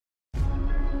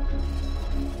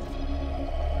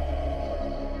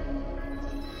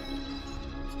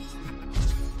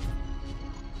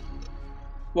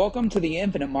Welcome to the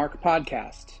Infinite Mark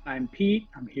podcast. I'm Pete.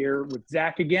 I'm here with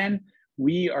Zach again.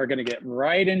 We are going to get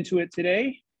right into it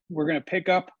today. We're going to pick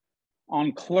up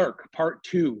on Clerk, part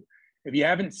 2. If you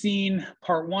haven't seen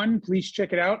part 1, please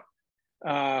check it out.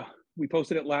 We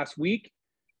posted it last week.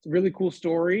 It's a really cool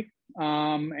story.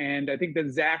 And I think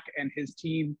that Zach and his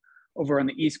team over on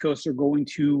the East Coast are going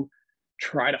to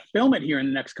try to film it here in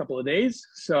the next couple of days.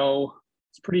 So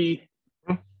it's pretty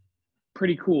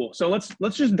cool. So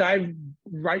let's just dive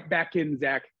right back in,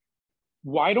 Zach.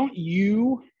 Why don't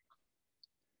you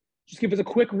just give us a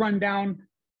quick rundown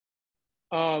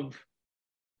of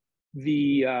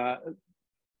the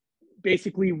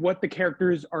basically what the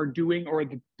characters are doing, or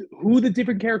who the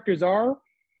different characters are,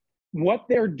 what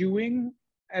they're doing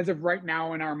as of right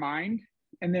now in our mind,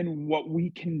 and then what we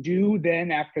can do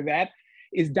then after that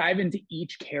is dive into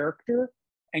each character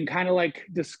and kind of like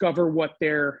discover what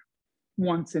their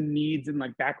wants and needs and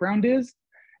like background is,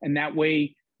 and that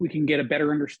way we can get a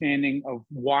better understanding of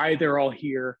why they're all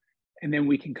here, and then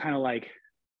we can kind of like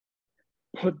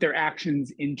put their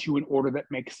actions into an order that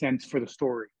makes sense for the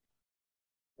story.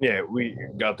 Yeah, we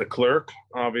got the clerk.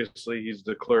 Obviously, he's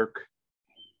the clerk.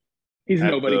 He's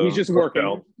nobody. He's just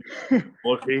working.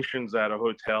 Locations at a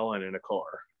hotel and in a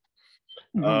car.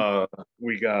 Mm-hmm.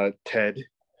 We got Ted.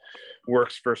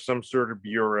 Works for some sort of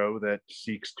bureau that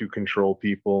seeks to control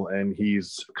people, and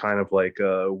he's kind of like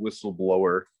a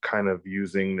whistleblower, kind of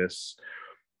using this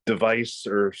device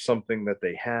or something that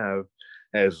they have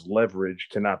as leverage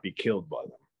to not be killed by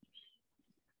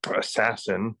them.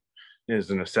 Assassin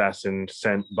is an assassin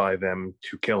sent by them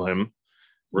to kill him.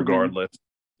 Regardless,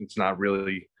 It's not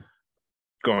really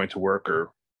going to work,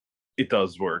 or it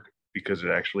does work because it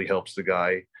actually helps the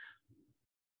guy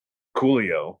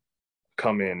Coolio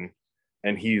come in,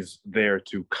 and he's there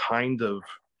to kind of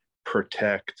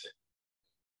protect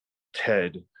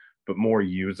Ted, but more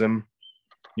use him,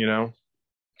 you know?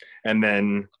 And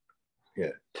then,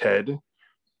 Ted,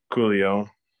 Coolio,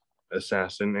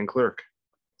 Assassin, and Clerk.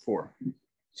 4.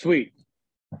 Sweet.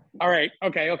 All right.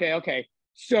 Okay.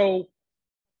 So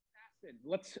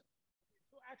let's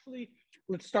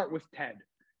start with Ted.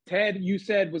 Ted, you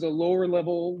said, was a lower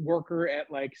level worker at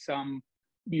like some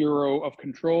bureau of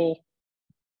control.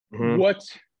 Mm-hmm.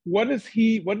 What did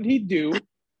he do,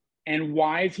 and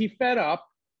why is he fed up,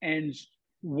 and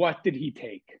what did he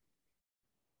take,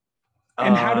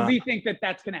 and how does he think that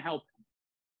that's going to help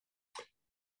him?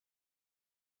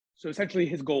 So essentially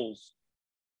his goals.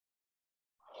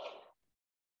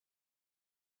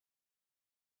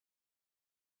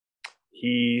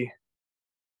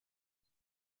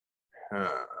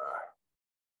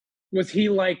 Was he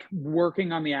like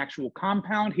working on the actual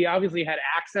compound? He obviously had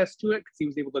access to it because he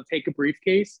was able to take a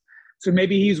briefcase. So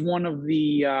maybe he's one of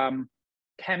the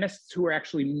chemists who are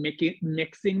actually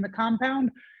mixing the compound,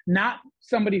 not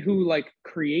somebody who like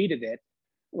created it.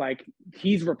 Like,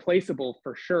 he's replaceable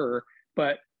for sure,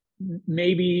 but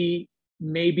maybe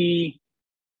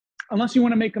unless you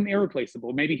want to make him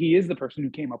irreplaceable, maybe he is the person who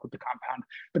came up with the compound,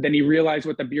 but then he realized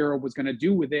what the Bureau was going to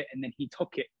do with it, and then he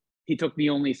took it. He took the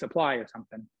only supply or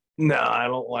something. No, I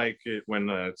don't like it when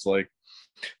it's like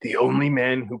the only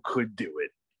man who could do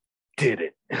it did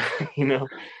it, you know?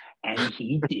 And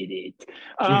he did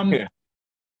it.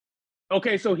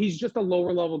 Okay, so he's just a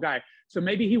lower level guy. So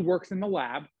maybe he works in the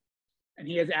lab and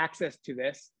he has access to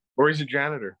this. Or he's a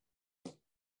janitor.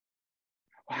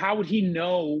 How would he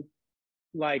know,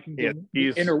 like, the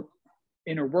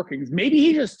inner workings? Maybe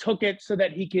he just took it so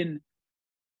that he can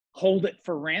hold it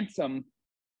for ransom.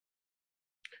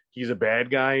 He's a bad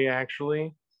guy,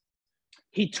 actually.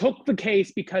 He took the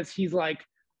case because he's like,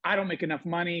 I don't make enough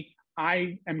money.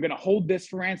 I am going to hold this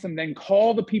for ransom, then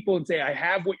call the people and say, I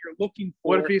have what you're looking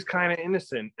for. What if he's kind of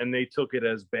innocent and they took it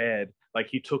as bad? Like,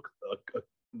 he took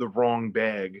the wrong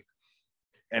bag,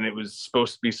 and it was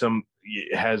supposed to be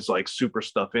it has like super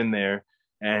stuff in there,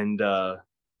 and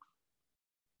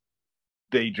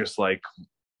they just like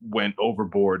went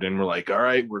overboard and were like, all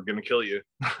right, we're going to kill you.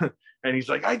 And he's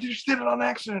like, I just did it on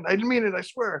accident. I didn't mean it, I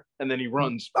swear. And then he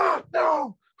runs. Oh,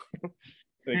 no.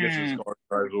 I guess his car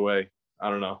drives away. I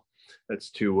don't know.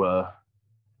 That's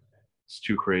it's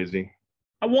too crazy.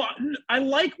 Well, I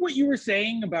like what you were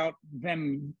saying about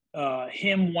him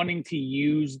wanting to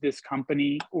use this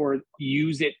company or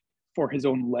use it for his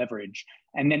own leverage,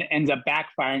 and then it ends up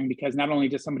backfiring because not only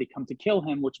does somebody come to kill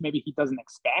him, which maybe he doesn't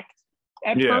expect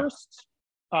at first.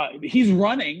 He's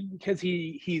running because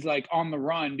he's like on the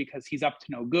run because he's up to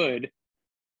no good,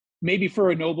 maybe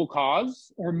for a noble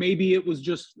cause, or maybe it was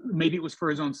for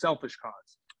his own selfish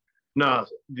cause. No,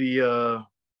 the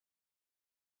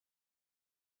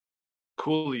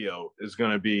Coolio is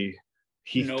going to be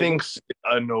he Noble. thinks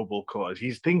a noble cause.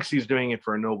 He thinks he's doing it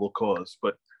for a noble cause,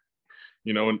 but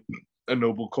you know, a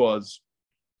noble cause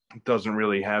doesn't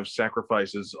really have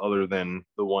sacrifices other than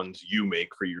the ones you make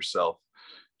for yourself.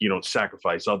 You don't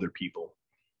sacrifice other people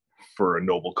for a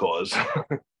noble cause.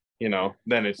 You know,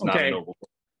 then it's not a noble cause.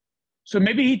 So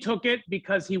maybe he took it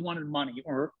because he wanted money,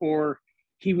 or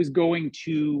he was going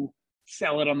to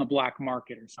sell it on the black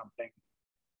market or something.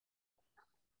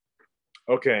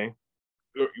 Okay.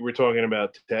 We're talking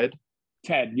about Ted?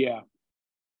 Ted, yeah.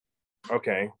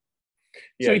 Okay.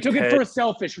 Yeah, so he took it for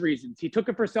selfish reasons. He took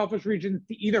it for selfish reasons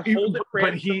to either hold it for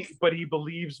but he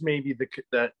believes maybe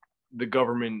that the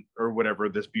government or whatever,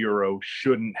 this bureau,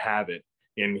 shouldn't have it.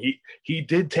 And he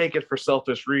did take it for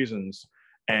selfish reasons,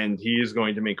 and he is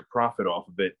going to make a profit off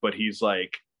of it. But he's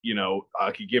like, you know,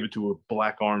 I could give it to a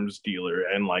black arms dealer,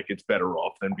 and like it's better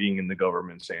off than being in the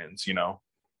government's hands, you know?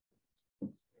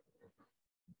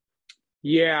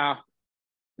 Yeah.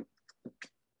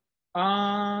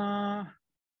 So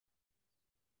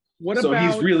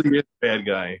he's really a bad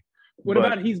guy. What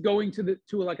about he's going to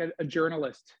like a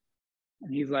journalist,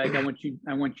 and he's like, I want you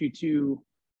to.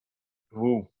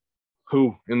 Who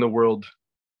in the world?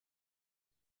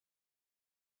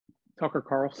 Tucker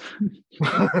Carlson.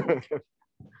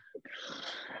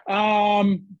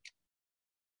 No,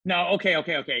 okay.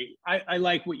 I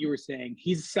like what you were saying.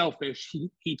 He's selfish.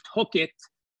 He took it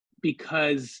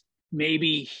because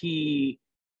maybe he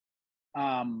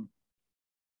doesn't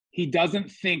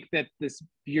think that this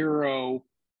Bureau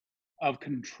of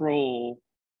Control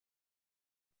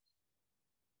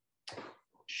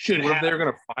should have. They're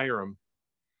going to fire him,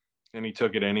 and he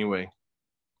took it anyway.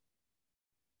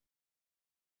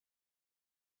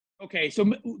 Okay,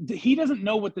 so he doesn't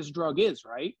know what this drug is,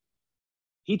 right?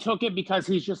 He took it because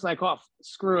he's just like, oh,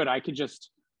 screw it, I could just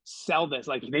sell this.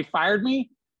 Like, they fired me,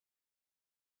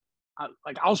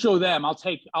 like, I'll show them. I'll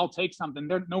take something.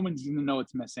 No one's gonna know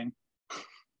it's missing.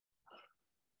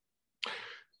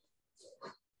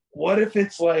 What if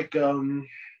it's like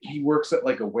he works at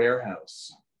like a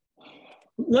warehouse?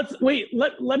 Let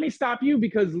me stop you,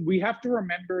 because we have to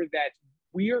remember that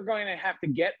we are going to have to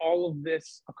get all of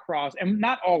this across, and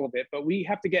not all of it, but we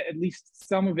have to get at least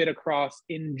some of it across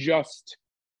in just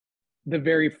the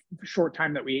very short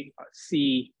time that we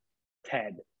see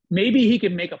Ted. Maybe he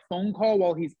can make a phone call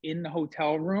while he's in the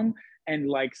hotel room and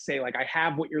like say, like, I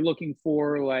have what you're looking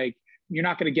for. Like, you're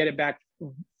not going to get it back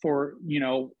for, you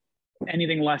know,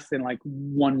 anything less than like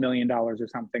 $1 million or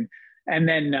something. And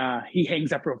then he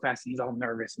hangs up real fast and he's all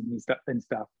nervous and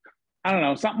stuff. I don't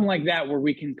know, something like that, where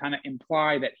we can kind of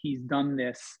imply that he's done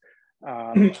this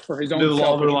for his own. The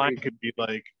other line could be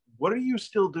like, "What are you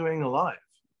still doing alive?"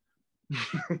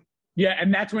 Yeah,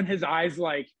 and that's when his eyes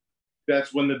like.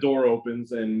 That's when the door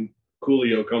opens and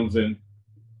Coolio comes in.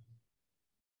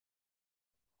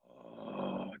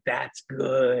 Oh, that's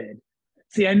good.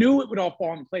 See, I knew it would all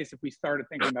fall in place if we started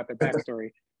thinking about the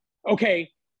backstory.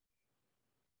 Okay.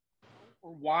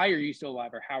 Or why are you still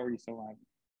alive, or how are you still alive?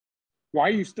 Why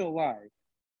are you still alive?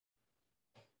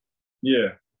 Yeah.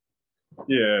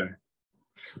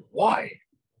 Why?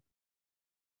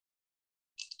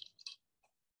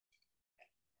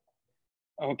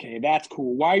 Okay, that's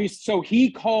cool. Why are you? So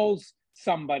he calls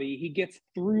somebody, he gets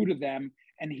through to them,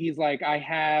 and he's like, I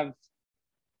have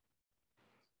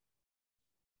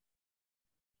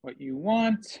what you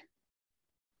want,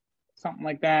 something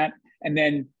like that. And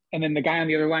then the guy on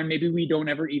the other line, maybe we don't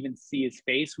ever even see his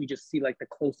face. We just see like the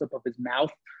close up of his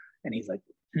mouth, and he's like,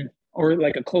 or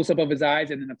like a close up of his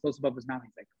eyes, and then a close up of his mouth.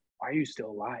 He's like, why are you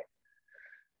still alive?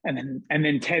 And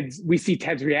then we see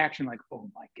Ted's reaction, like,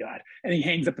 oh my God. And he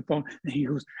hangs up the phone and he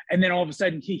goes, and then all of a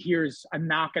sudden he hears a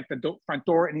knock at the front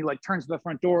door, and he like turns to the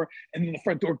front door, and then the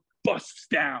front door busts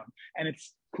down, and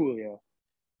it's Coolio.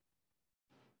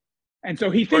 And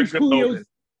so he thinks Coolio's,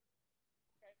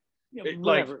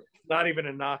 like, not even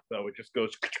a knock though. It just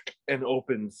goes and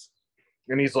opens,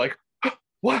 and he's like,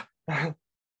 what?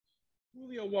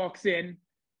 Coolio walks in.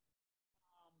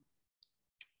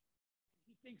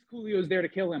 He thinks Coolio's there to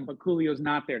kill him, but Coolio's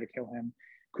not there to kill him.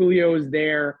 Coolio is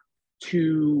there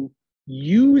to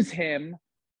use him,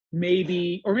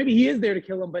 maybe, or maybe he is there to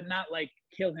kill him, but not like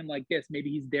kill him like this. Maybe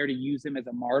he's there to use him as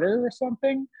a martyr or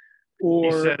something. Or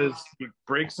he says, he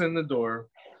breaks in the door,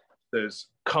 says,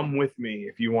 come with me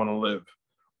if you want to live.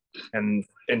 And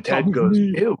Ted goes,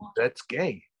 ew, that's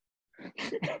gay.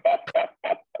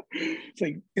 It's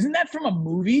like, isn't that from a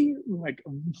movie? Like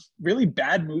a really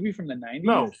bad movie from the 90s?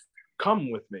 No,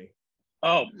 come with me.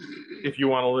 Oh. If you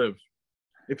want to live.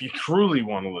 If you truly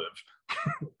want to live.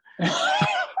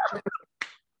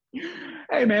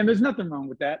 Hey man, there's nothing wrong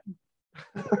with that.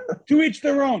 To each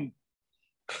their own.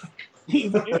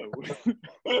 He's like, ew.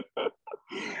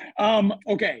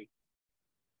 Okay.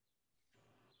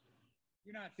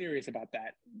 You're not serious about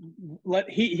that.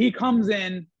 He comes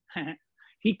in.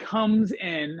 He comes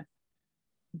in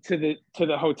to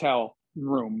the hotel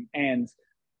room, and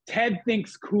Ted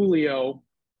thinks Coolio.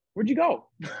 Where'd you go?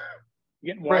 You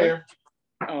getting water? Right here.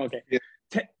 Oh, okay. Yeah.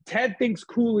 Ted thinks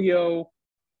Coolio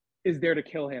is there to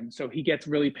kill him, so he gets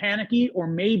really panicky, or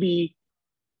maybe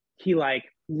he like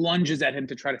lunges at him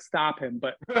to try to stop him.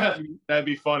 But That'd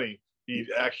be funny. He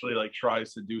actually like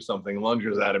tries to do something,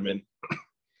 lunges at him, and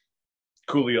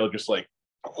Coolio just like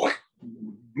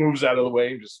moves out of the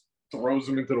way and just throws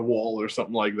him into the wall or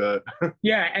something like that.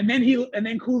 Yeah, and then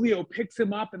Coolio picks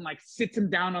him up and like sits him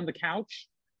down on the couch,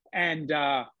 and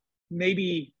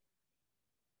maybe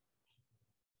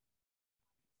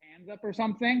hands up or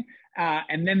something,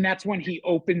 and then that's when he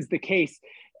opens the case,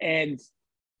 and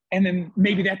then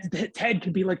maybe that Ted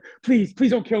could be like, please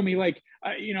don't kill me, like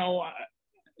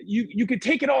you could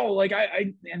take it all, like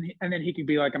and then he could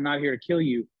be like, I'm not here to kill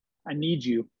you, I need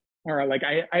you, or like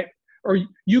or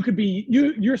you could be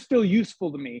you're still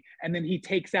useful to me, and then he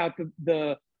takes out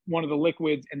the one of the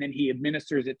liquids, and then he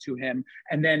administers it to him,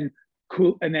 and then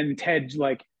Ted,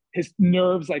 like his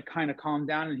nerves like kind of calm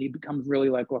down, and he becomes really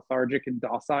like lethargic and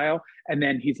docile, and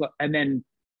then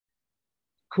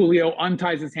Coolio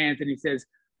unties his hands and he says,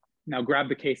 now grab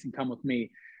the case and come with me,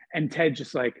 and Ted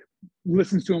just like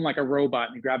listens to him like a robot,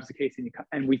 and he grabs the case, and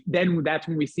that's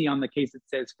when we see on the case it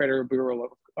says Federal Bureau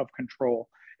of Control,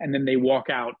 and then they walk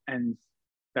out, and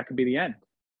that could be the end.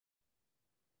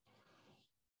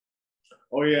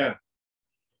 Oh yeah.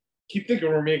 Keep thinking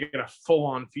we're making a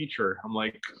full-on feature. I'm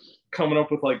like coming up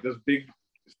with like this big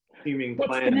seeming plan.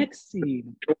 What's the next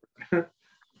scene?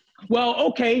 Well,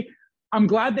 okay. I'm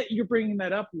glad that you're bringing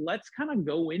that up. Let's kind of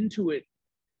go into it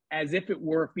as if it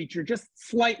were a feature, just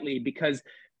slightly, because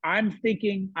I'm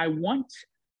thinking I want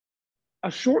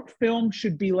a short film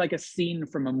should be like a scene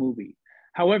from a movie.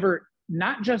 However,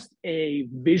 not just a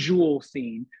visual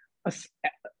scene.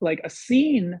 Like a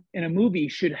scene in a movie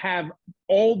should have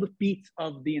all the beats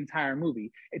of the entire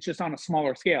movie. It's just on a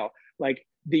smaller scale. Like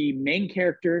the main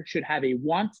character should have a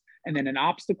want and then an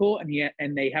obstacle,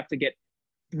 and they have to get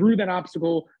through that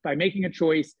obstacle by making a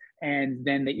choice, and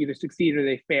then they either succeed or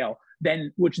they fail.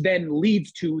 Which then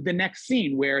leads to the next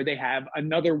scene where they have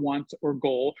another want or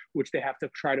goal which they have to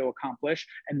try to accomplish,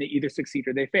 and they either succeed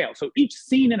or they fail. So each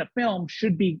scene in a film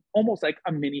should be almost like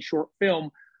a mini short film,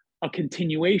 a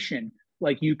continuation.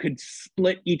 Like you could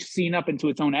split each scene up into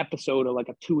its own episode, or like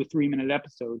a 2 or 3 minute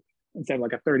episode instead of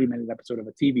like a 30-minute episode of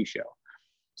a TV show.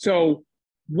 So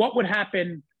what would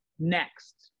happen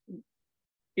next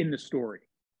in the story?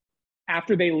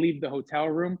 After they leave the hotel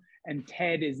room and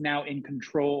Ted is now in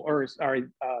control, or sorry,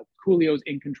 Coolio's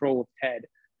in control of Ted,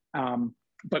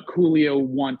 but Coolio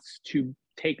wants to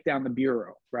take down the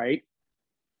Bureau, right?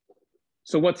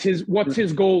 So what's his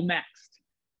goal next?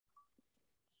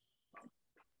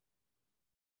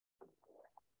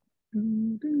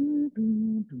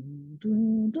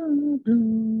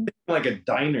 Like a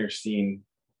diner scene,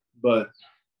 but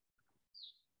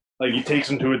like he takes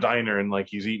him to a diner and like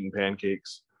he's eating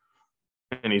pancakes,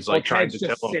 and he's like trying to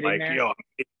tell him like, yo, I'm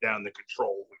taking down the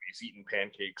control when he's eating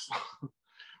pancakes.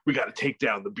 We got to take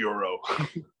down the Bureau.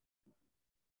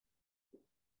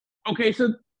 Okay,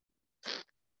 so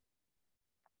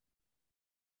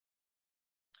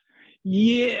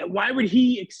yeah, why would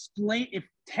he explain if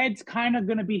Ted's kind of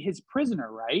going to be his prisoner,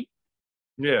 right?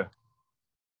 Yeah.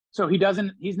 So he's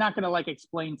not going to like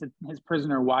explain to his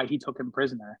prisoner why he took him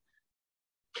prisoner.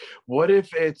 What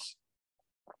if it's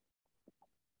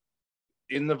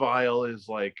in the vial is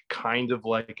like kind of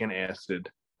like an acid,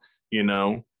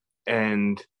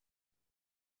 and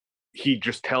he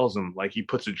just tells him, like he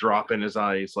puts a drop in his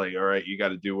eye. He's like, all right, you got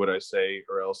to do what I say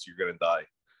or else you're going to die.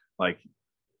 Like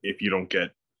if you don't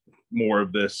get more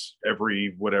of this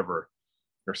every whatever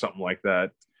or something like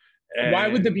that. And why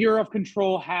would the Bureau of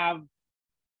Control why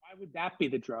would that be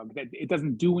the drug? That it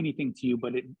doesn't do anything to you,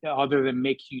 but other than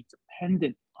make you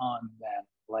dependent on them,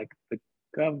 like the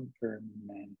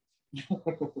government.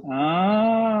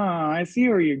 I see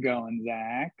where you're going,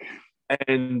 Zach.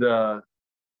 And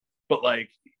but like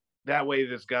that way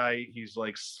this guy, he's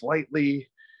like slightly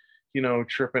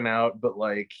tripping out, but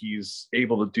like he's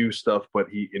able to do stuff, but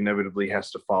he inevitably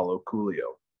has to follow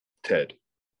Coolio, Ted.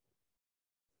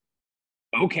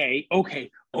 Okay.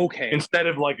 Instead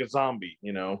of like a zombie,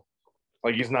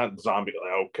 like he's not a zombie.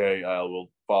 Like, okay, I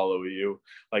will follow you.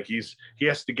 Like he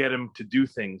has to get him to do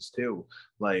things too,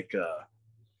 like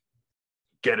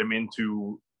get him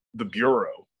into the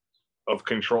Bureau of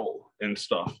Control and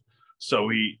stuff. So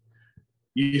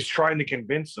he's trying to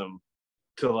convince him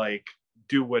to like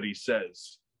do what he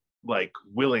says, like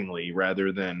willingly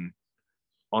rather than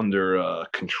under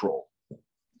control.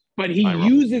 But he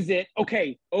uses it.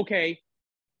 Okay. Uses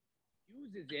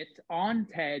it on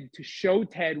Ted to show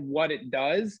Ted what it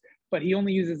does, but he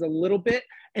only uses a little bit.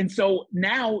 And so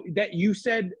now that you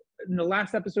said in the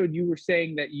last episode, you were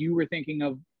saying that you were thinking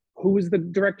of who was the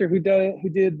director who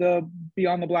did the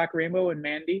Beyond the Black Rainbow and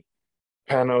Mandy?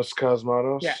 Panos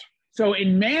Cosmatos. Yeah. So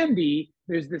in Mandy,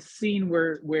 there's this scene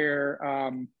where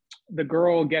the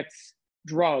girl gets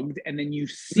drugged, and then you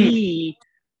see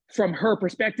from her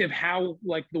perspective how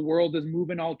like the world is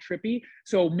moving all trippy.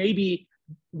 So maybe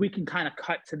we can kind of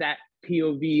cut to that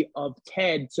POV of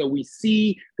Ted. So we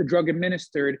see the drug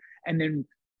administered, and then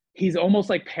he's almost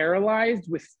like paralyzed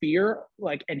with fear,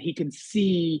 like, and he can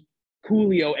see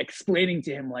Coolio explaining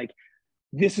to him like,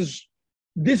 this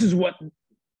is what,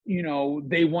 you know,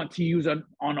 they want to use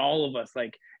on all of us,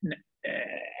 like,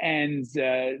 and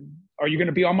are you going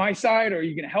to be on my side, or are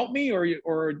you going to help me, or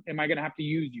am I going to have to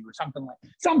use you, or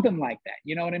something like that,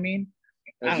 you know what I mean?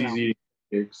 As he's eating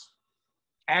pancakes.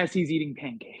 As he's eating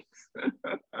pancakes.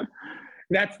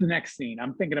 That's the next scene.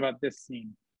 I'm thinking about this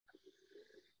scene.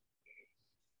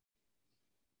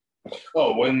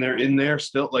 Oh, when they're in there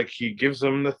still, like he gives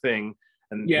them the thing,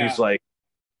 and he's like,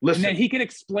 listen. And then he can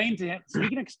explain to him, so he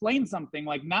can explain something,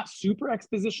 like not super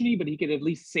exposition-y, but he could at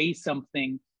least say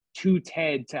something to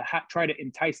Ted to try to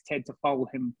entice Ted to follow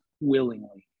him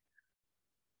willingly.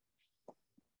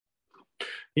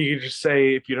 You could just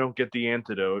say, if you don't get the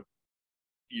antidote,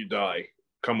 you die.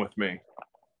 Come with me.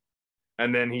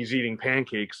 And then he's eating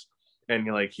pancakes, and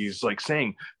he's like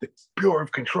saying the Bureau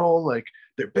of Control, like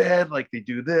they're bad, like they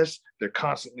do this, they're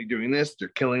constantly doing this, they're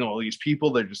killing all these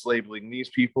people, they're just labeling these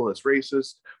people as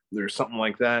racist, there's something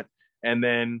like that. And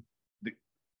then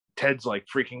Ted's like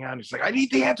freaking out. He's like, I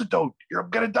need the antidote. I'm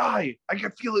gonna die. I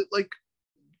can feel it like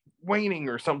waning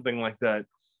or something like that.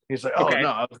 He's like, oh no,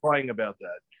 I was lying about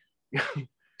that.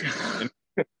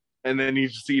 and then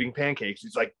he's just eating pancakes.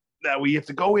 He's like, now we have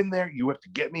to go in there. You have to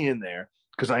get me in there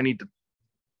because I need to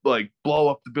like blow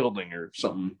up the building or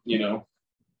something, you know?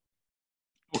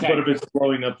 Okay. But if it's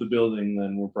blowing up the building,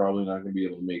 then we're probably not going to be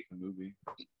able to make the movie.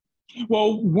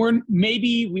 Well,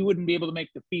 maybe we wouldn't be able to make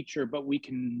the feature, but we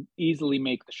can easily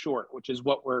make the short, which is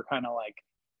what we're kind of like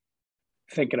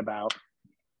thinking about.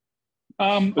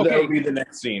 But that would be the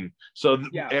next scene. So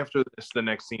after this, the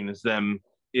next scene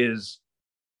is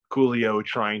Coolio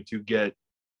trying to get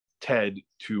Ted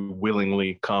to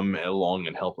willingly come along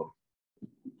and help him.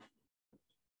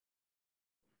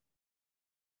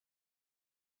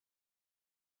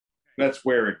 That's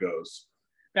where it goes.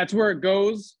 That's where it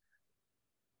goes.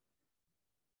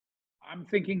 I'm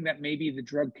thinking that maybe the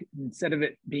drug, instead of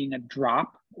it being a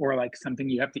drop or like something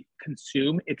you have to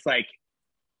consume, it's like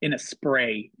in a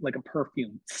spray, like a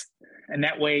perfume. And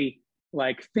that way,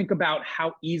 like, think about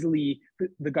how easily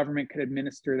the government could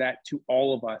administer that to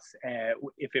all of us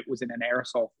if it was in an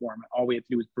aerosol form. All we have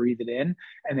to do is breathe it in,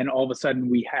 and then all of a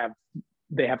sudden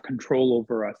they have control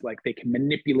over us. Like, they can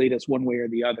manipulate us one way or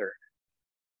the other.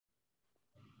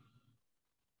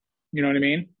 You know what I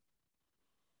mean?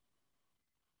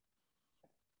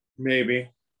 Maybe.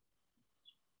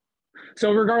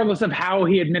 So regardless of how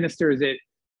he administers it,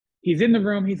 he's in the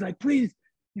room. He's like, please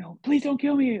don't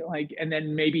kill me. Like, and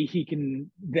then maybe he can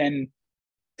then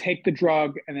take the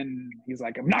drug, and then he's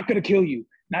like, I'm not going to kill you.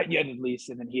 Not yet, at least.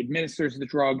 And then he administers the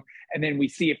drug, and then we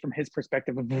see it from his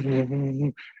perspective.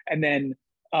 And then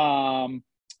Coolio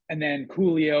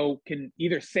can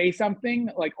either say something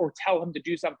like, or tell him to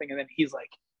do something. And then he's like,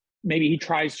 maybe he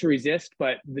tries to resist,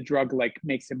 but the drug like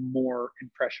makes him more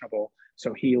impressionable.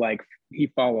 So he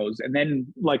follows. And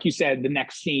then, like you said, the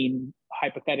next scene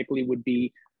hypothetically would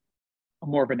be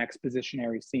more of an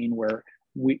expositionary scene where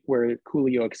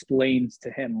Coolio explains to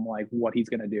him like what he's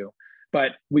going to do.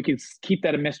 But we can keep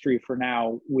that a mystery for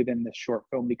now within this short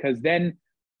film, because then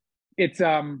it's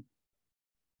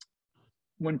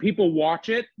when people watch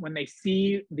it, when they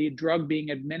see the drug being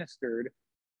administered,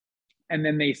 and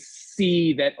then they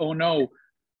see that, oh no,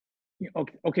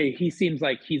 okay, he seems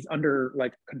like he's under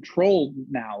like control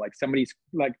now. Like somebody's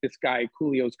like, this guy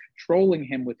Coolio's controlling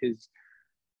him with his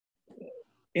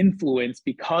influence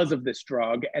because of this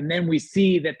drug. And then we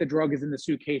see that the drug is in the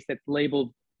suitcase that's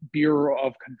labeled Bureau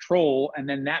of Control, and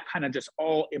then that kind of just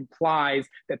all implies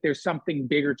that there's something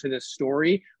bigger to this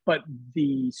story, but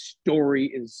this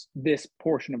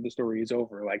portion of the story is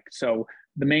over. Like, so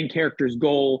the main character's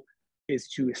goal is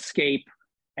to escape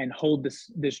and hold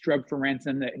this drug for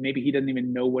ransom that maybe he doesn't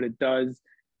even know what it does,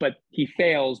 but he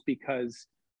fails because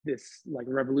this like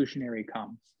revolutionary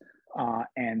comes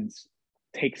and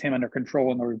takes him under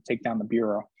control in order to take down the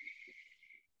Bureau.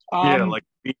 Yeah, Um, like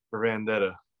V for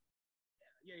Vendetta.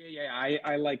 yeah.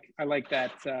 I like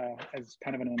that as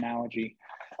kind of an analogy.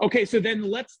 Okay, so then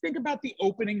let's think about the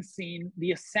opening scene.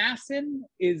 The assassin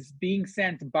is being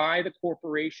sent by the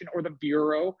corporation or the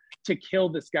bureau to kill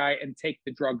this guy and take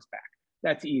the drugs back.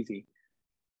 That's easy.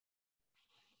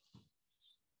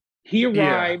 He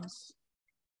Yeah. arrives.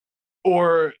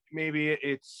 Or maybe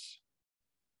it's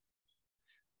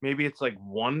like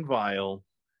one vial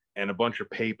and a bunch of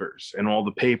papers, and all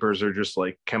the papers are just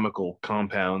like chemical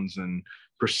compounds and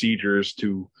procedures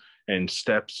to and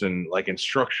steps and like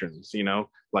instructions,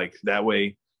 like that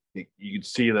way you could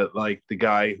see that like the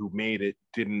guy who made it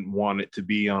didn't want it to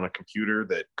be on a computer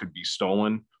that could be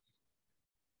stolen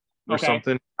or Okay,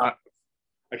 something. I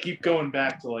keep going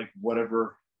back to like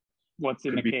whatever what's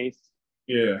in the could be. case?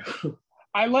 Yeah.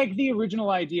 I like the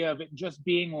original idea of it just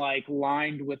being like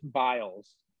lined with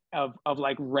vials of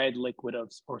like red liquid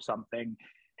or something,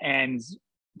 and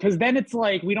because then it's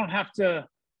like we don't have to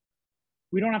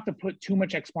put too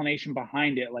much explanation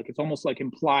behind it. Like it's almost like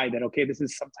implied that okay, this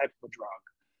is some type of a drug,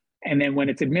 and then when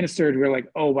it's administered, we're like,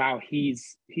 oh wow,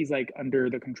 he's like under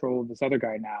the control of this other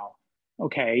guy now.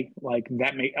 Okay, like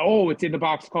that may it's in the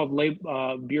box called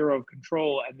Bureau of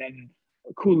Control, and then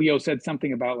Coolio said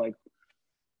something about like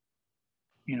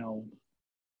you know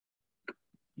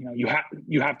you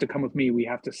have to come with me. We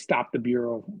have to stop the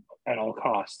bureau at all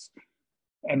costs.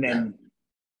 And then,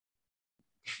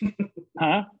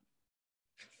 huh?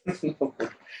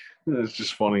 It's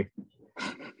just funny.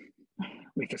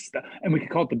 We just stop, and we could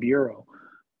call it the bureau,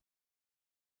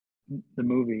 the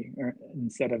movie,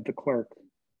 instead of the clerk.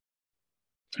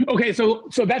 Okay, so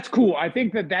that's cool. I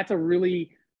think that's a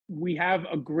really we have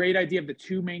a great idea of the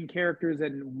two main characters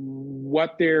and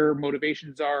what their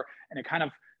motivations are, and it kind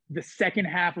of the second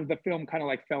half of the film kind of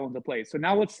like fell into place. So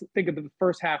now let's think of the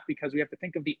first half because we have to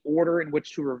think of the order in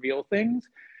which to reveal things.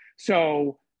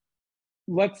 So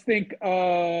let's think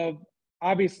of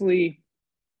obviously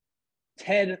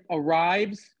Ted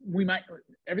arrives. We might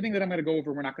everything that I'm going to go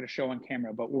over, we're not going to show on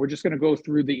camera, but we're just going to go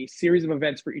through the series of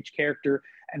events for each character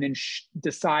and then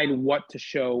decide what to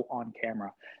show on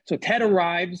camera. So Ted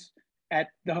arrives at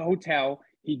the hotel.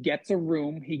 He gets a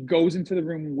room. He goes into the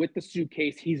room with the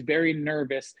suitcase. He's very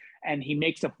nervous, and he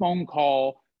makes a phone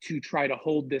call to try to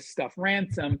hold this stuff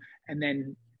ransom. And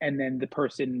then the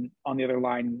person on the other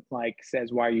line like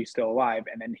says, "Why are you still alive?"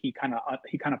 And then he kind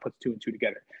of puts two and two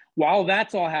together. While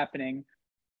that's all happening,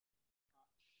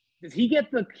 does he get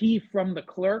the key from the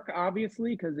clerk?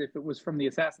 Obviously, because if it was from the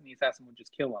assassin would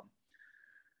just kill him.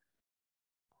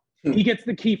 He gets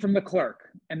the key from the clerk,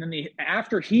 and then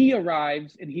after he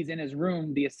arrives and he's in his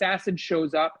room, the assassin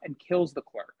shows up and kills the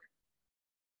clerk.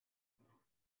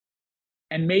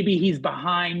 And maybe he's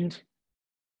behind.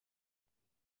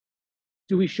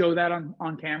 Do we show that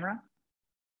on camera?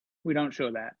 We don't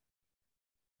show that.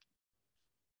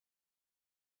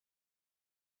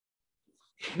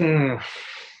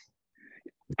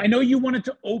 I know you wanted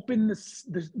to open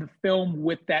the film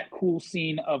with that cool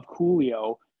scene of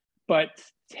Coolio, but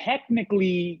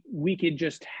technically we could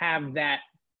just have that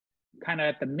kind of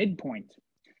at the midpoint.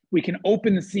 We can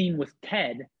open the scene with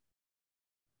Ted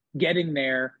getting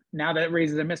there. Now that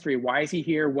raises a mystery. Why is he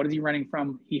here? What is he running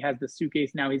from? He has the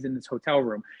suitcase. Now he's in this hotel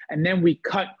room. And then we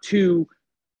cut to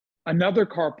another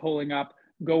car pulling up,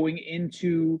 going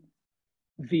into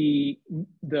the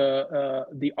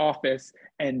office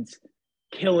and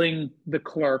killing the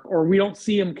clerk. Or we don't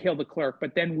see him kill the clerk,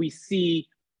 but then we see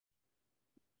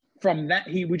from that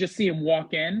we just see him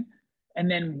walk in, and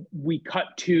then we cut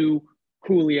to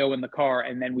Coolio in the car,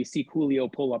 and then we see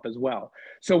Coolio pull up as well.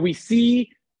 So we see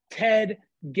Ted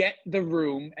get the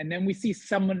room, and then we see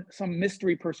some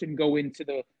mystery person go into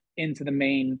the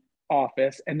main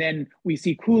office, and then we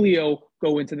see Coolio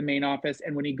go into the main office,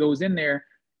 and when he goes in there,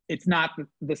 it's not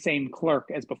the same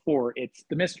clerk as before, it's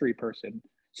the mystery person.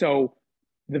 So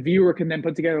the viewer can then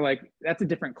put together like, that's a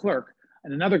different clerk.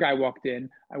 And another guy walked in.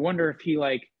 I wonder if he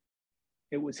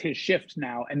it was his shift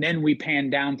now. And then we pan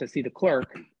down to see the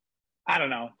clerk. I don't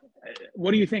know.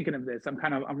 What are you thinking of this? I'm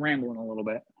rambling a little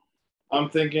bit. I'm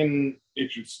thinking it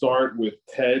should start with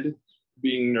Ted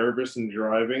being nervous and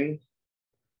driving,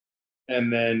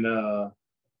 and then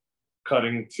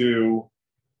cutting to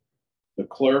the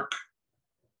clerk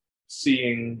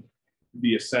seeing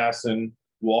the assassin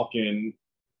walk in,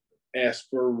 ask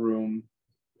for a room,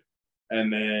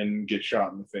 and then get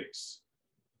shot in the face.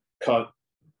 Cut.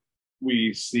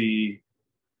 We see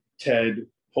Ted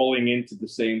pulling into the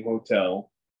same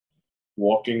hotel,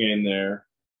 walking in there.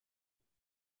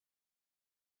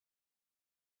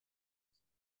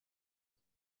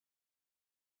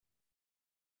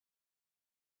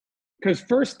 Because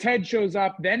first Ted shows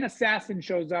up, then Assassin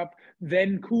shows up,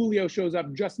 then Coolio shows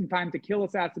up just in time to kill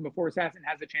Assassin before Assassin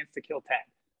has a chance to kill Ted.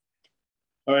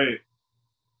 All right.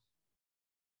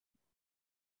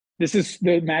 This is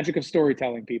the magic of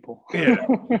storytelling, people. Yeah.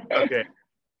 Okay.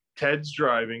 Ted's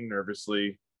driving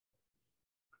nervously.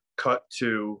 Cut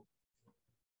to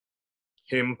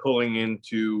him pulling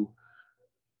into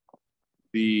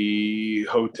the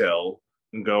hotel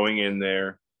and going in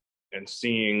there and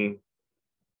seeing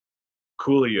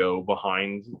Coolio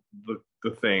behind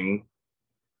the thing,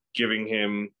 giving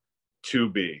him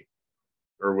 2B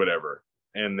or whatever.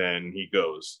 And then he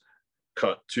goes,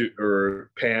 cut to,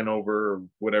 or pan over, or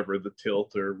whatever, the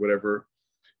tilt or whatever,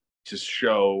 to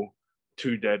show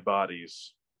 2 dead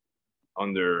bodies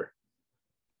under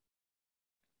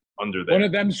there. One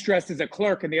of them's dressed as a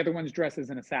clerk and the other one's dressed as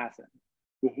an assassin.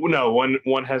 No,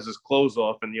 one has his clothes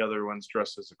off and the other one's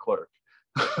dressed as a clerk.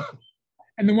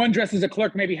 And the one dressed as a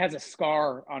clerk maybe has a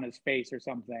scar on his face or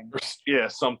something. Yeah,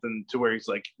 something to where he's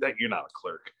like, that you're not a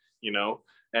clerk, you know?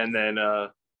 And then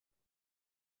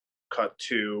cut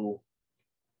to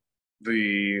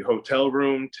the hotel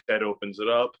room. Ted opens it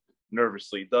up,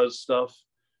 nervously does stuff,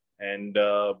 and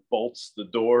bolts the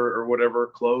door or whatever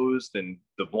closed and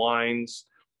the blinds.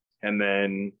 And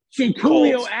then so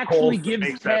Coolio actually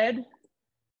gives Ted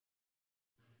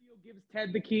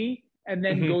the key and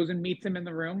then goes and meets him in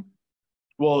the room.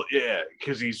 Well, yeah,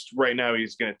 because he's going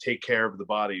to take care of the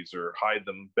bodies or hide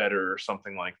them better or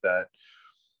something like that.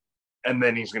 And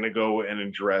then he's going to go and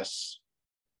address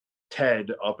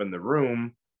Ted up in the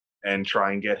room and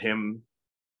try and get him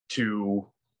to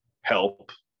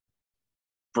help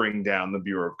bring down the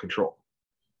Bureau of Control.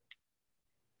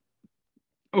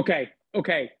 Okay.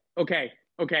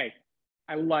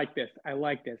 I like this.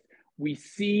 We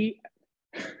see,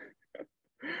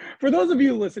 for those of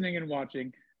you listening and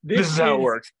watching, this is how it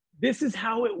works. This is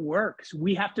how it works.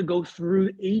 We have to go through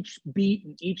each beat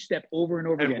and each step over and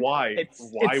over again. And why?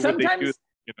 Why would they do it?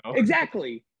 You know?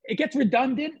 Exactly. It gets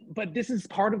redundant, but this is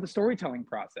part of the storytelling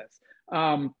process.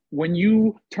 When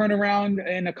you turn around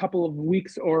in a couple of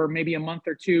weeks or maybe a month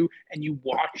or two and you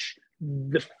watch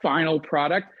the final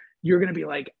product, you're going to be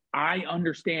like, I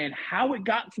understand how it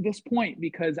got to this point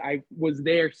because I was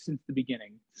there since the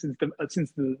beginning, since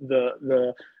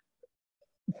the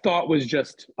thought was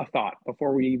just a thought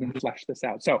before we even fleshed this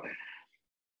out. So,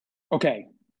 okay.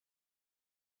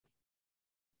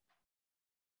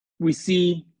 We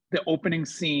see the opening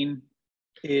scene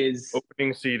is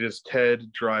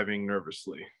Ted driving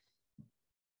nervously.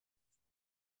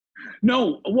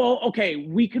 No, well, okay,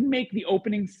 we could make the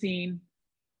opening scene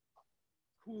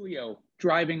Coolio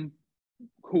driving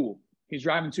cool. He's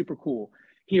driving super cool.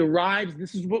 He arrives,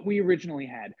 this is what we originally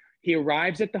had. He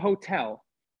arrives at the hotel.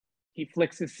 He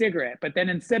flicks his cigarette, but then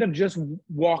instead of just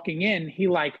walking in, he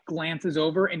like glances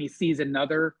over and he sees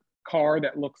another car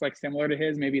that looks like similar to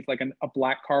his. Maybe it's like a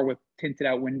black car with tinted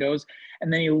out windows.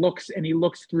 And then he looks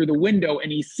through the window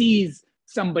and he sees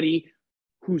somebody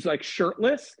who's like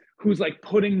shirtless, who's like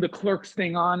putting the clerk's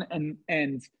thing on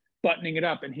and buttoning it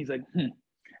up. And he's like, And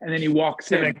then he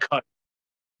walks in. And then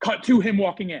cut to him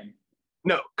walking in.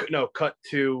 No, cut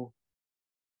to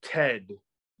Ted.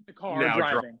 The car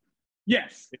driving.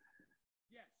 Yes.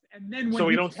 And then when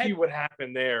we don't see what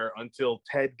happened there until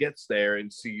Ted gets there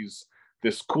and sees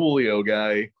this Coolio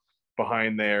guy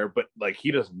behind there, but like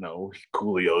he doesn't know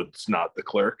Coolio's not the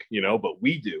clerk, you know, but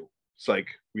we do. It's like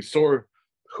we saw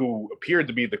who appeared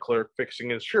to be the clerk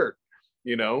fixing his shirt,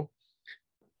 you know.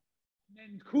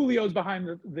 And Coolio's behind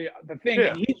the thing,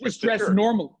 and he's just dressed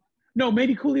normal. No,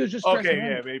 maybe Coolio's just dressed normal.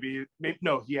 Yeah, maybe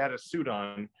no, he had a suit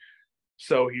on,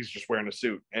 so he's just wearing a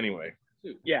suit anyway.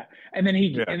 Yeah, and then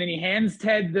he hands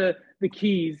Ted the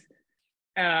keys.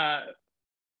 Maybe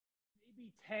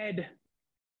Ted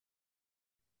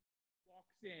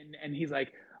walks in and he's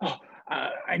like, "Oh,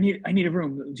 I need a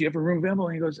room. Do you have a room available?"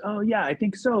 And he goes, "Oh yeah, I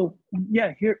think so.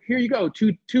 Yeah, here you go.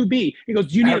 2B." He goes,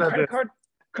 "Do you need a credit card?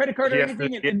 Credit card or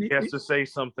anything?" He has to say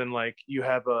something like, "You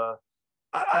have a."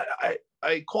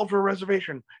 I called for a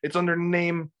reservation. It's under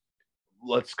name.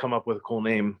 Let's come up with a cool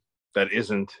name that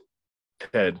isn't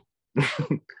Ted.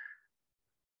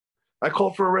 I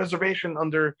called for a reservation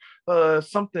under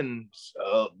something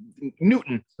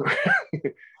Newton.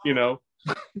 You know.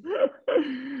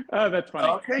 Oh, that's funny.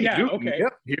 Okay. Yeah. Newton, okay.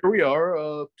 Yep. Here we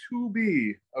are.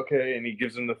 2B. Okay. And he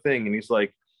gives him the thing, and he's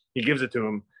like, he gives it to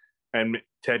him, and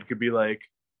Ted could be like,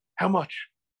 "How much?"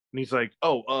 And he's like,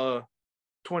 "Oh,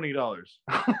 $20."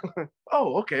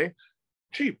 Oh, okay,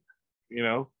 cheap. You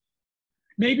know.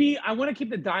 Maybe I want to keep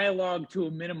the dialogue to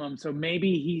a minimum. So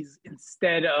maybe he's,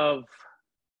 instead of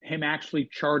him actually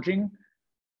charging,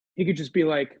 he could just be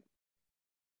like,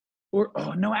 Or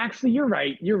oh no, actually, you're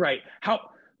right. You're right. How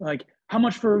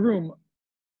much for a room?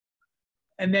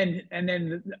 And then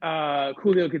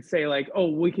Coolio could say like, oh,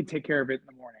 we could take care of it in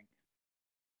the morning,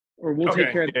 or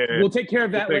Okay. Yeah. we'll take care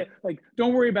of We'll that take, later. Like,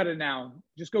 don't worry about it now.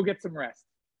 Just go get some rest.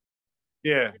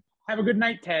 yeah. Have a good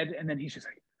night, Ted. And then he's just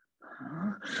like,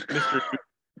 huh? Mr.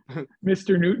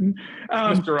 Mr. Newton.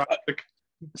 Mr. Isaac.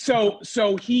 So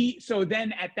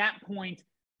then at that point,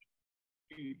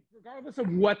 regardless of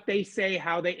what they say,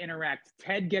 how they interact,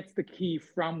 Ted gets the key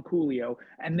from Coolio,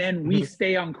 and then we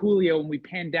stay on Coolio and we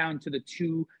pan down to the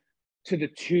two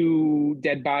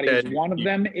dead bodies. Dead. One of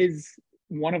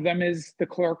them is the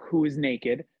clerk who is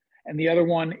naked, and the other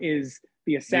one is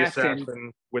the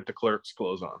assassin with the clerk's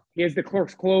clothes on. He has the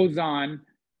clerk's clothes on,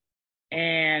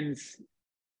 and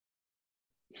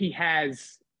he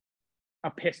has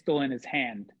a pistol in his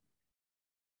hand.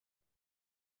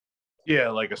 Yeah,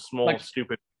 like a small,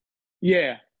 stupid.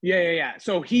 Yeah.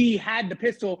 So he had the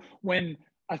pistol when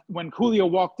Coolio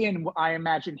walked in. I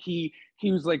imagine he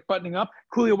was like buttoning up.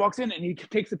 Coolio walks in and he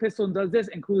takes the pistol and does this,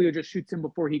 and Coolio just shoots him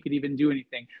before he could even do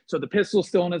anything. So the pistol's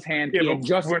still in his hand. Yeah, but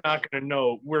we're not going to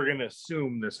know. We're going to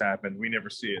assume this happened. We never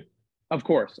see it. Of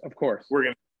course. We're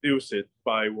going to deduce it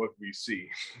by what we see.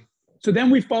 So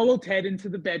then we follow Ted into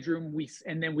the bedroom.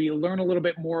 And then we learn a little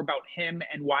bit more about him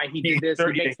and why he did this. He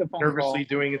makes the phone nervously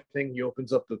call. Doing a thing. He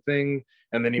opens up the thing,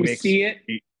 and then he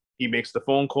makes the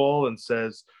phone call and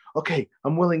says, "Okay,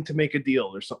 I'm willing to make a deal,"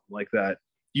 or something like that.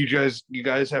 You guys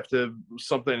have to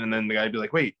something, and then the guy'd be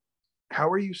like, "Wait, how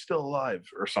are you still alive?"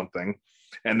 or something,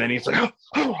 and then he's like,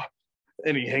 "Oh,"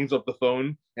 and he hangs up the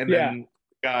phone, and then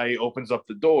the guy opens up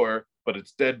the door, but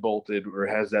it's deadbolted or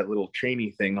has that little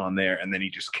chainy thing on there, and then he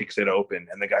just kicks it open,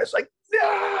 and the guy's like,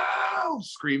 "No!"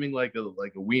 screaming like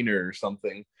a wiener or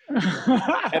something,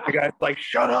 and the guy's like,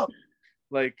 "Shut up!"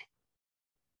 Like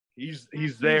he's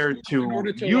there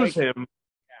to use him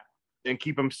and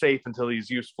keep him safe until his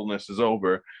usefulness is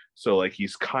over. So like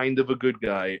he's kind of a good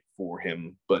guy for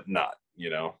him, but not,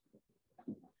 End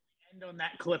on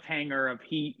that cliffhanger of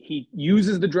he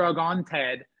uses the drug on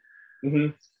Ted.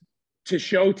 Mm-hmm. To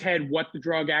show Ted what the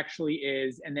drug actually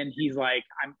is, and then he's like,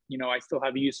 I still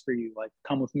have a use for you, like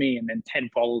come with me. And then Ted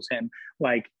follows him,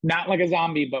 like not like a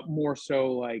zombie, but more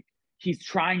so like he's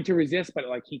trying to resist, but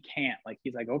like he can't, like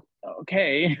he's like, oh,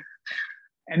 okay.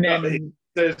 And then he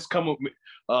says, come with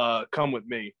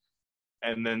me.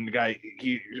 And then the guy,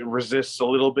 he resists a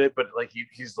little bit, but like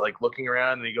he's like looking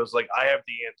around, and he goes like, I have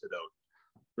the antidote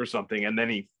or something, and then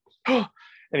he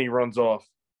runs off.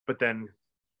 But then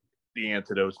the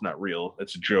antidote's not real.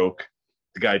 It's a joke.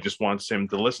 The guy just wants him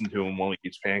to listen to him while he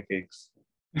eats pancakes.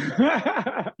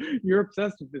 You're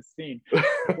obsessed with this scene.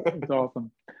 It's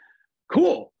awesome.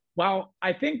 Cool. Well,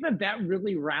 I think that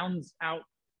really rounds out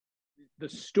the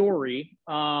story.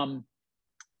 I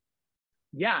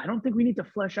don't think we need to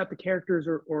flesh out the characters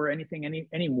or anything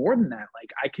any more than that.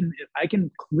 Like I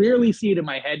can clearly see it in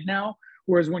my head now.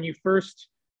 Whereas when you first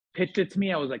pitched it to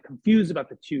me, I was like confused about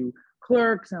the two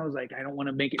clerks, and I was like, I don't want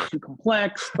to make it too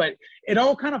complex, but it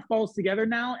all kind of falls together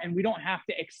now, and we don't have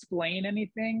to explain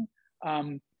anything.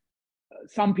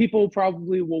 Some people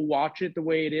probably will watch it the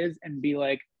way it is and be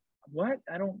like, what?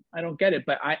 I don't get it.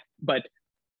 But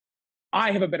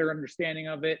I have a better understanding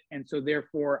of it, and so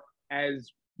therefore,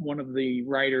 as one of the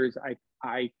writers,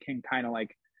 I can kind of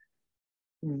like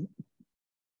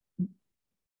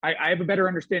I have a better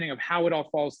understanding of how it all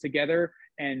falls together,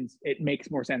 and it makes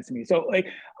more sense to me. So like,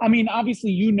 I mean,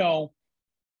 obviously,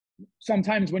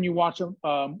 sometimes when you watch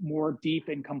a more deep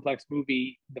and complex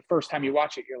movie, the first time you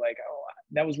watch it, you're like, oh,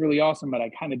 that was really awesome, but I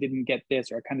kind of didn't get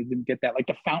this, or I kind of didn't get that. Like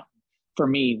The Fountain for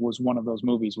me was one of those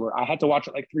movies where I had to watch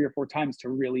it like 3 or 4 times to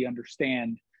really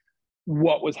understand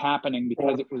what was happening,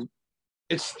 because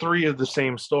it's 3 of the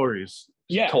same stories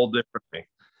told differently.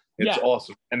 It's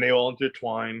awesome, and they all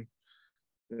intertwine.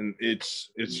 And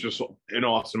it's just an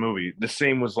awesome movie. The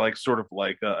same was like sort of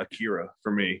like Akira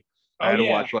for me. I had to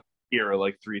watch like Akira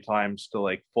like 3 times to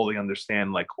like fully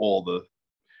understand like all the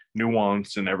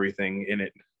nuance and everything in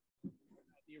it.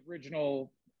 The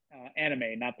original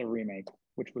anime, not the remake,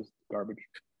 which was garbage.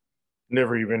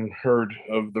 Never even heard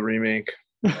of the remake.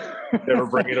 Never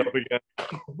bring it up again.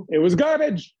 It was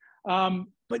garbage.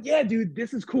 But yeah, dude,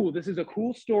 this is cool. This is a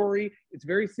cool story. It's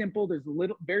very simple. There's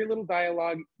very little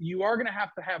dialogue. You are going to have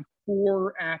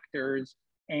 4 actors,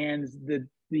 and the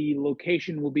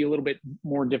location will be a little bit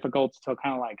more difficult to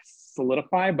kind of like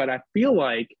solidify. But I feel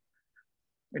like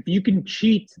if you can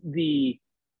cheat the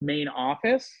main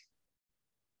office,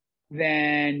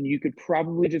 then you could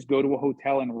probably just go to a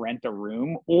hotel and rent a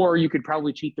room, or you could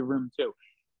probably cheat the room too.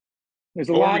 There's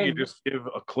a Or lot we of could just give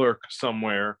a clerk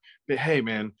somewhere, but hey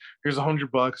man, here's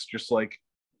 $100. Just like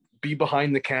be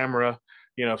behind the camera.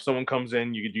 You know, if someone comes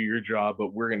in, you could do your job,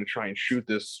 but we're gonna try and shoot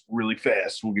this really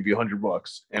fast. We'll give you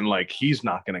 $100, and like he's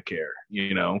not gonna care.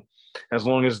 You know, as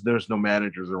long as there's no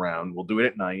managers around, we'll do it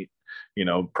at night. You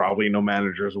know, probably no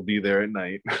managers will be there at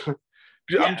night.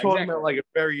 I'm talking about like a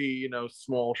very, you know,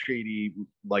 small, shady,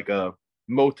 like a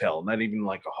motel, not even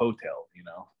like a hotel, you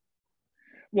know.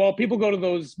 Well, people go to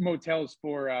those motels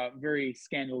for very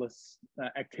scandalous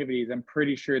activities. I'm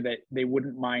pretty sure that they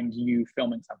wouldn't mind you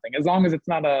filming something, as long as it's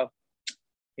not a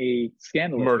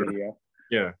scandalous Murder. video.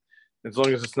 Yeah, as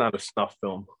long as it's not a snuff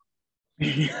film.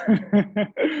 I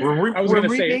was We're going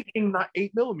to say, remaking not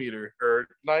 8mm or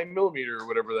 9mm or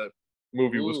whatever that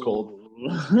movie was called.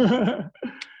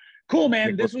 cool,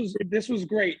 man. This was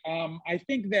great. I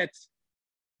think that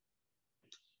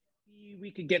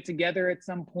we could get together at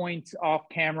some point off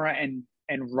camera and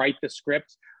write the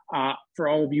script. For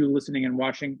all of you listening and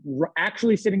watching,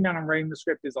 actually sitting down and writing the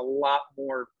script is a lot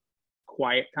more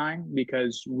quiet time,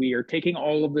 because we are taking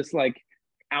all of this like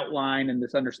outline and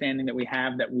this understanding that we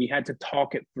have, that we had to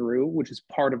talk it through, which is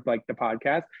part of like the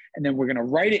podcast, and then we're going to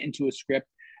write it into a script,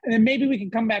 and then maybe we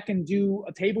can come back and do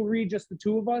a table read, just the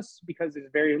two of us, because there's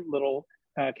very little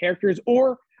characters.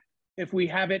 Or if we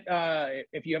have it,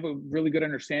 if you have a really good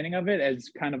understanding of it, as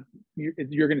kind of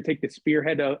you're going to take the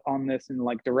spearhead on this and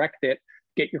like direct it,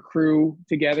 get your crew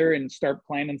together and start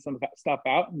planning some stuff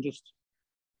out, and just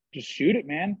shoot it,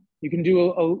 man. You can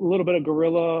do a little bit of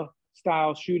guerrilla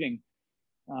style shooting,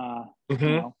 you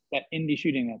know, that indie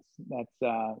shooting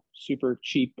that's super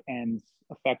cheap and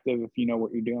effective if you know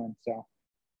what you're doing. So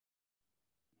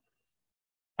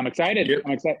I'm excited. Yep.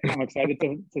 I'm excited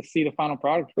to see the final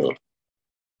product.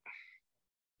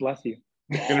 Bless you.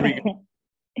 Gonna be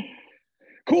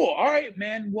cool. All right,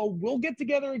 man. Well, we'll get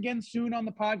together again soon on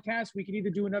the podcast. We can either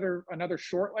do another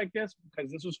short like this,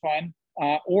 because this was fun,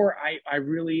 or I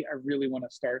really want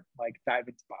to start like dive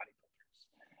into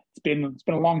bodybuilders. It's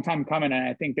been a long time coming, and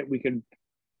I think that we could,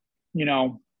 you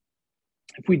know,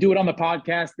 if we do it on the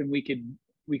podcast, then we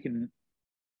can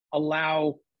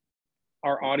allow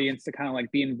our audience to kind of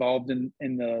like be involved in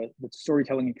the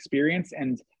storytelling experience,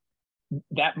 and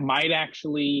that might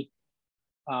actually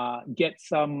get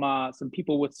some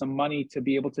people with some money to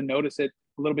be able to notice it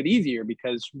a little bit easier,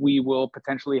 because we will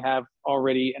potentially have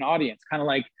already an audience. Kind of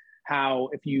like how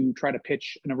if you try to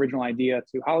pitch an original idea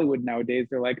to Hollywood nowadays,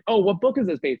 they're like, "Oh, what book is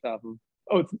this based off of?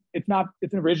 Oh, it's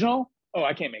an original. Oh,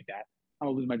 I can't make that. I'm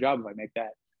gonna lose my job if I make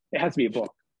that. It has to be a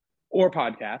book, or a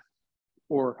podcast,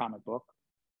 or a comic book."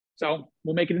 So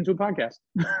we'll make it into a podcast,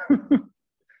 because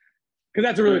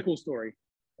that's a really cool story.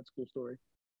 That's a cool story.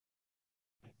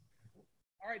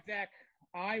 All right, Zach,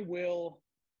 I will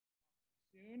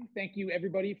soon. Thank you,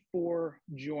 everybody, for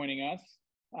joining us.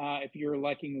 If you're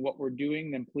liking what we're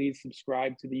doing, then please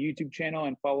subscribe to the YouTube channel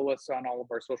and follow us on all of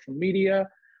our social media.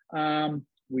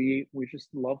 We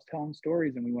just love telling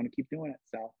stories, and we want to keep doing it.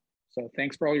 So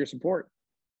thanks for all your support.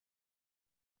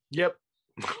 Yep.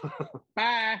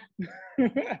 Bye.